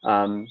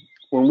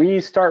 when we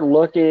start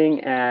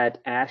looking at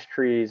ash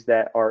trees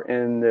that are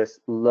in this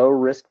low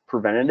risk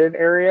preventative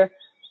area,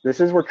 this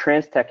is where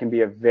Transtect can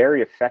be a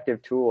very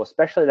effective tool,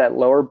 especially that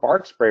lower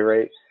bark spray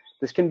rate.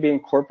 This can be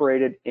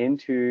incorporated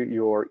into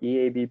your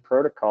EAB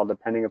protocol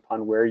depending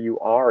upon where you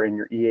are in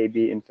your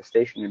EAB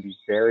infestation and be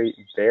very,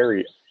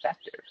 very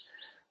effective.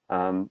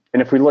 And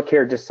if we look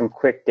here, just some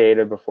quick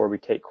data before we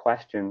take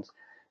questions,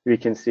 we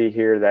can see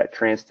here that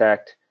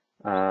Transtect,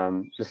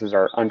 this is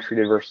our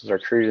untreated versus our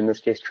treated. In this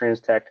case,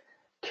 Transtect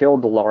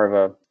killed the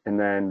larva, and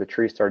then the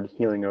tree started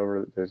healing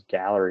over those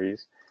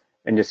galleries.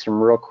 And just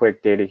some real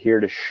quick data here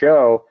to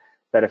show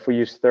that if we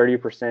use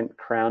 30%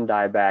 crown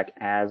dieback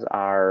as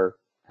our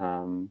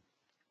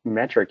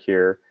metric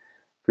here,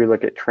 if we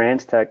look at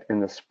Transtect in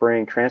the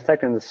spring,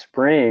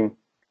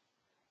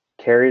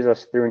 carries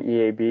us through an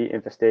EAB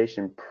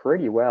infestation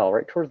pretty well,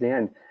 right towards the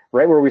end,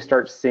 right where we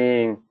start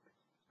seeing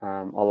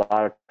a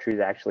lot of trees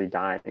actually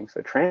dying.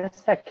 So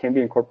Transtect can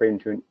be incorporated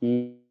into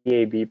an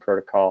EAB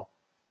protocol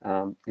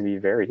and be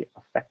very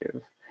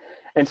effective.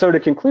 And so to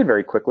conclude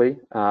very quickly,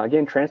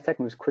 again, Transtect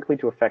moves quickly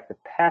to affect the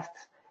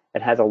pests.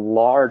 It has a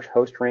large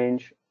host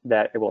range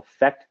that it will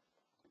affect.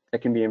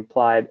 It can be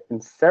applied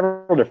in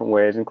several different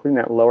ways, including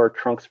that lower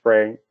trunk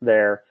spray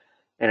there,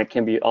 and it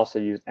can be also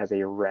used as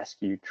a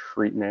rescue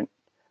treatment.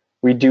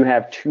 We do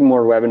have 2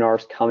 more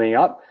webinars coming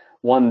up,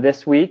 one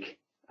this week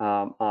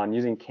on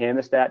using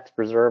Cambistat to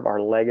preserve our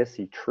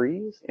legacy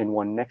trees, and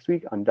one next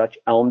week on Dutch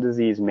elm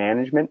disease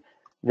management.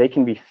 They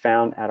can be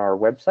found at our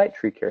website,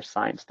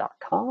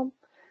 treecarescience.com.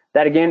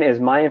 That again is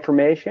my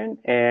information,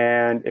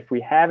 and if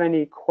we have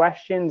any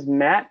questions,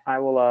 Matt, I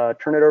will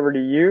turn it over to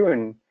you,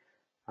 and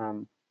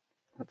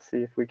let's see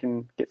if we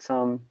can get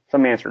some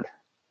answered.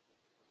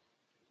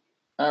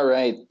 All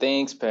right,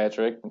 thanks,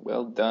 Patrick.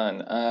 Well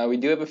done. We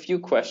do have a few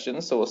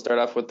questions, so we'll start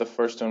off with the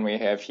first one we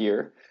have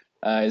here.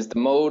 Is the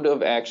mode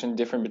of action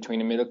different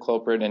between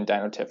imidacloprid and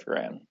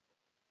dinotefuran?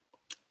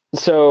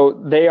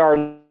 So they're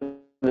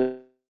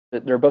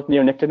both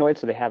neonicotinoids,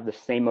 so they have the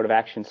same mode of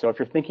action. So if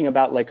you're thinking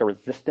about like a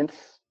resistance,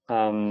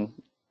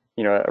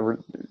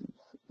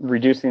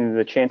 reducing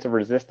the chance of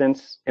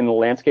resistance in the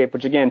landscape,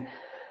 which again,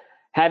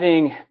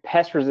 having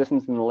pest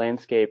resistance in the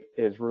landscape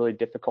is really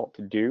difficult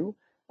to do.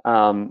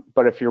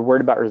 But if you're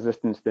worried about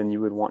resistance, then you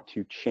would want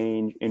to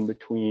change in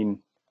between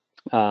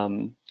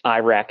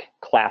IRAC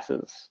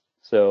classes.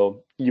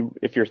 So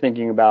if you're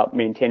thinking about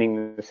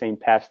maintaining the same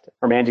pest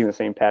or managing the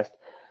same pest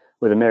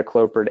with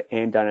imidacloprid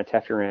and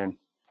dinotefuran,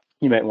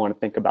 you might want to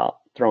think about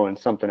throwing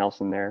something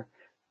else in there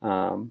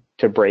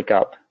to break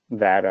up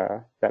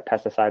that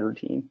pesticide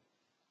routine.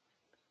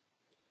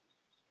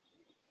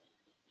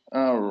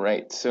 All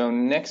right, so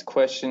next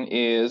question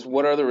is,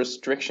 what are the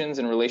restrictions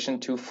in relation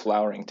to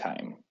flowering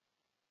time?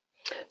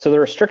 So the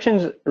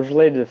restrictions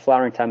related to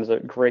flowering time is a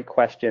great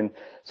question.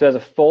 So as a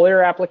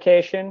foliar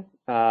application,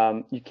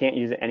 you can't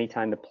use it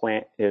anytime the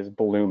plant is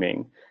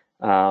blooming.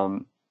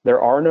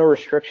 There are no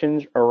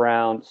restrictions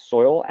around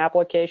soil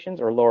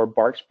applications or lower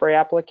bark spray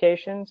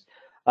applications,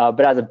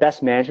 but as a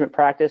best management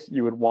practice,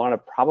 you would want to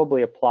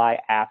probably apply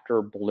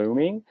after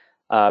blooming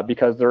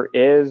because there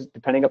is,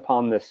 depending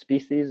upon the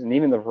species and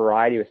even the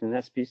variety within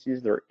that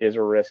species, there is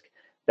a risk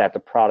that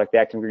the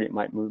active ingredient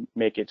might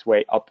make its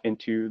way up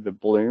into the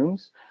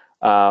blooms.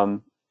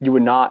 You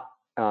would not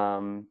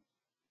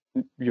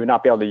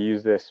be able to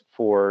use this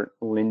for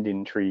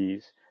linden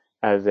trees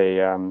as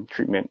a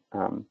treatment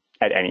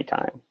at any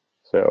time.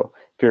 So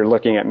if you're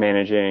looking at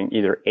managing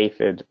either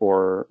aphids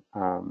or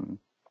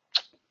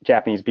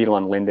Japanese beetle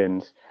on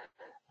lindens,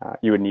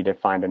 you would need to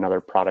find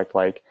another product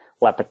like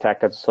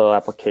Lepitec as a soil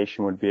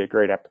application would be a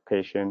great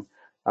application.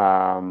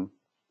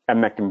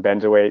 Emamectin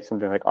benzoate,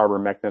 something like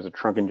arbormectin as a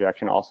trunk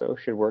injection also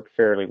should work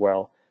fairly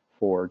well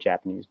for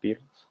Japanese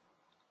beetles.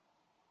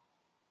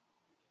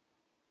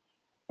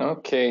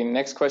 Okay,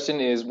 next question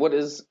is, what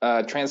is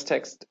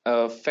Transtect's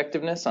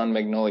effectiveness on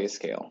Magnolia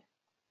scale?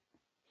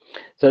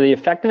 So the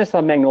effectiveness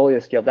on Magnolia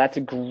scale, that's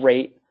a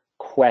great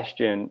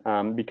question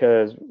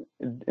because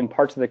in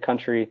parts of the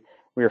country,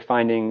 we are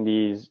finding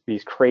these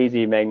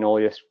crazy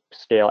Magnolia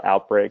scale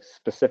outbreaks,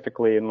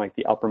 specifically in like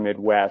the upper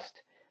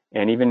Midwest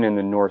and even in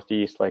the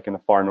Northeast, like in the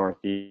far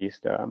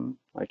Northeast,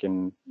 like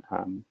in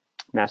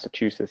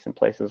Massachusetts and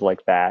places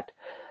like that.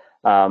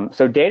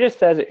 So data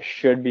says it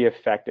should be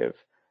effective.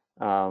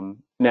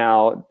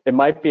 Now, it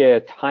might be a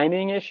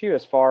timing issue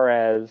as far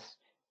as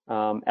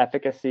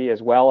efficacy,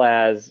 as well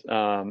as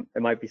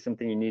it might be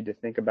something you need to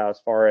think about as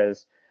far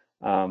as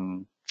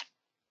um,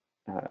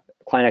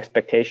 client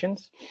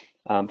expectations.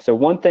 So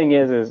one thing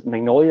is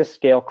magnolia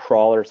scale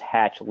crawlers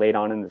hatch late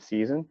on in the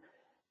season.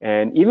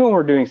 And even when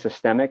we're doing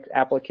systemic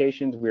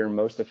applications, we are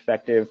most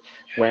effective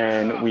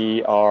when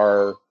we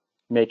are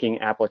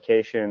making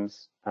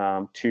applications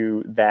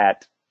to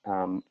that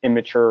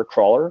immature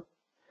crawler.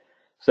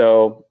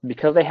 So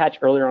because they hatch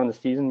earlier on in the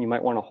season, you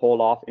might want to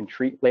hold off and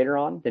treat later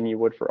on than you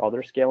would for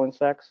other scale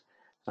insects.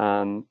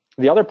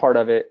 The other part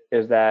of it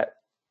is that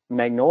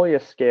magnolia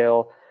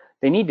scale,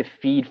 they need to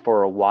feed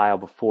for a while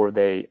before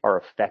they are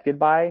affected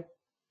by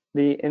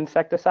the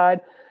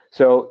insecticide.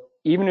 So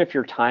even if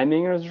your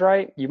timing is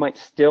right, you might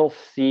still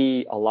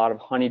see a lot of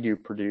honeydew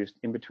produced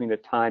in between the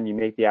time you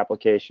make the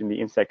application, the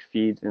insect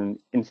feeds, and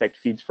insect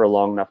feeds for a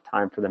long enough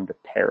time for them to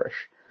perish.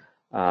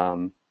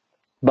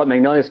 But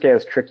magnolia scale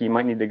is tricky. You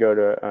might need to go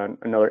to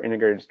another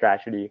integrated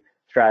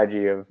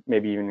strategy of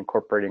maybe even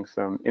incorporating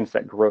some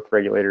insect growth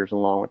regulators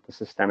along with the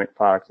systemic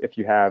products if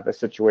you have a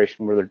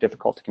situation where they're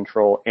difficult to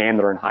control and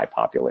they're in high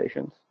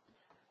populations.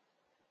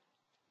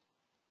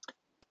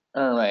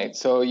 All right,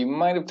 so you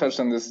might have touched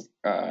on this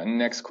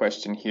next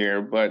question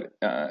here, but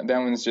that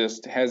one's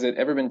just, has it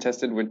ever been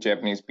tested with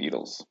Japanese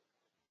beetles?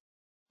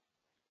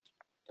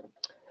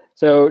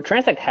 So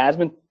Transtect has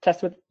been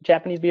tested with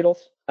Japanese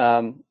beetles.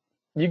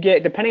 You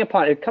get, depending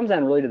upon, it comes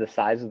down really to the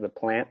size of the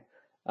plant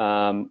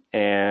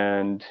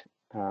and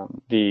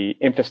the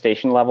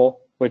infestation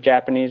level with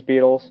Japanese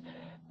beetles.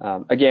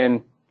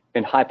 Again,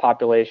 in high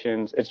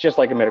populations, it's just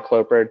like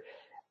imidacloprid.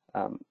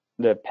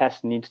 The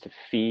pest needs to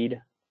feed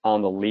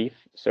on the leaf.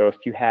 So if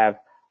you have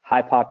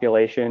high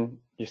population,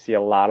 you see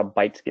a lot of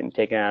bites getting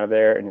taken out of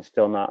there, and it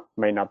still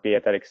may not be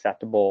at that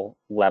acceptable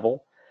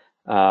level.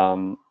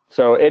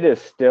 So it is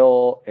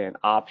still an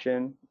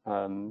option.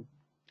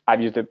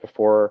 I've used it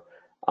before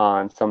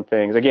on some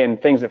things. Again,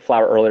 things that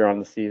flower earlier on in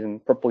the season.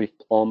 Purple leaf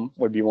plum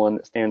would be one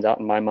that stands out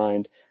in my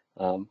mind.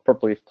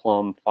 Purple leaf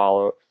plum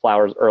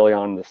flowers early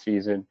on in the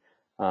season,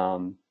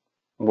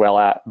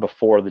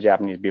 before the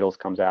Japanese beetles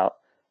comes out.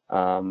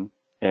 And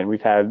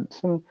we've had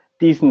some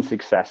decent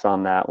success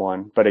on that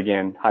one. But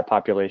again, high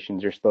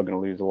populations, you're still going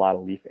to lose a lot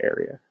of leaf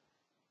area.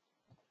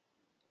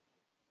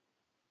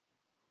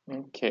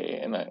 Okay,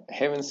 and I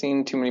haven't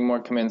seen too many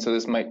more come in, so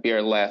this might be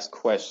our last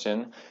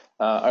question.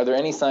 Are there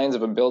any signs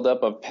of a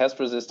buildup of pest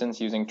resistance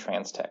using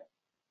Transtect?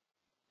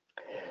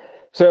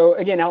 So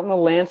again, out in the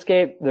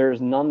landscape,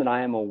 there's none that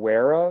I am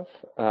aware of.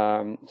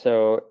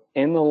 So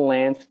in the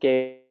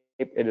landscape,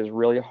 it is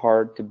really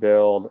hard to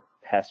build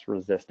pest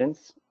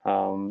resistance,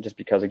 just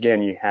because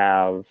again, you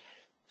have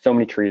so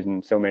many trees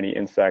and so many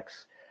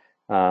insects.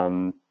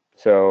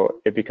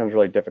 So it becomes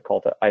really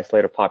difficult to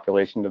isolate a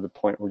population to the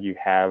point where you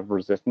have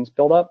resistance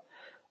buildup.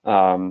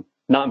 Not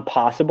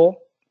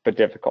impossible, but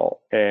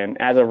difficult. And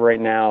as of right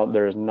now,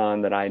 there's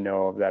none that I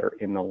know of that are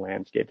in the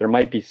landscape. There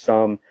might be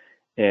some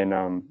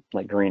in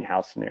like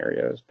greenhouse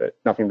scenarios, but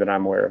nothing that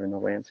I'm aware of in the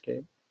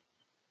landscape.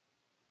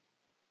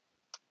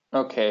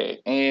 Okay,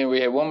 and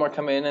we have one more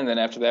come in, and then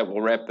after that,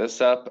 we'll wrap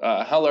this up.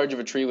 How large of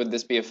a tree would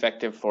this be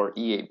effective for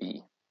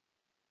EAB?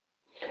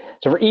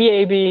 So for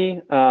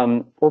EAB,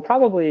 we're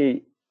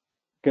probably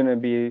going to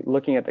be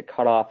looking at the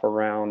cutoff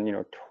around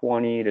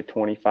 20 to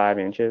 25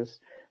 inches.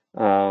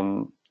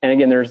 And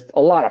again, there's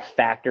a lot of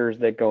factors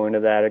that go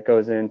into that. It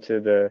goes into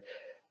the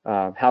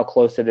how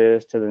close it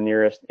is to the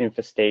nearest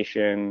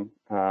infestation,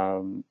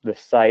 the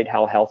site,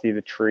 how healthy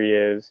the tree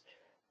is,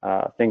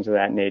 things of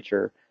that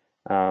nature.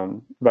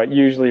 But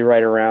usually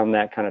right around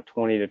that kind of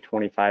 20 to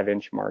 25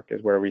 inch mark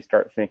is where we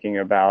start thinking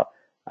about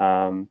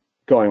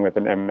going with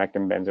an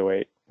emamectin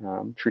benzoate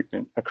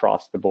treatment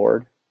across the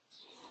board.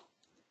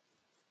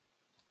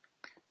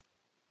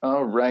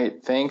 All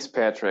right, thanks,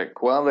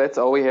 Patrick. Well, that's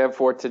all we have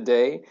for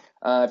today.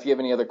 If you have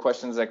any other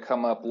questions that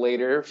come up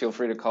later, feel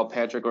free to call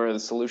Patrick or the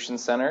Solution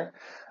Center.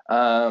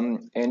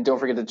 And don't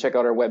forget to check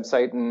out our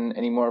website and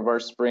any more of our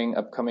spring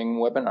upcoming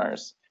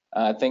webinars.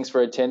 Thanks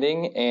for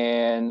attending,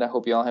 and I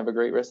hope you all have a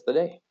great rest of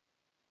the day.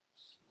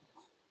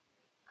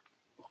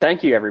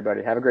 Thank you,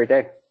 everybody. Have a great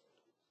day.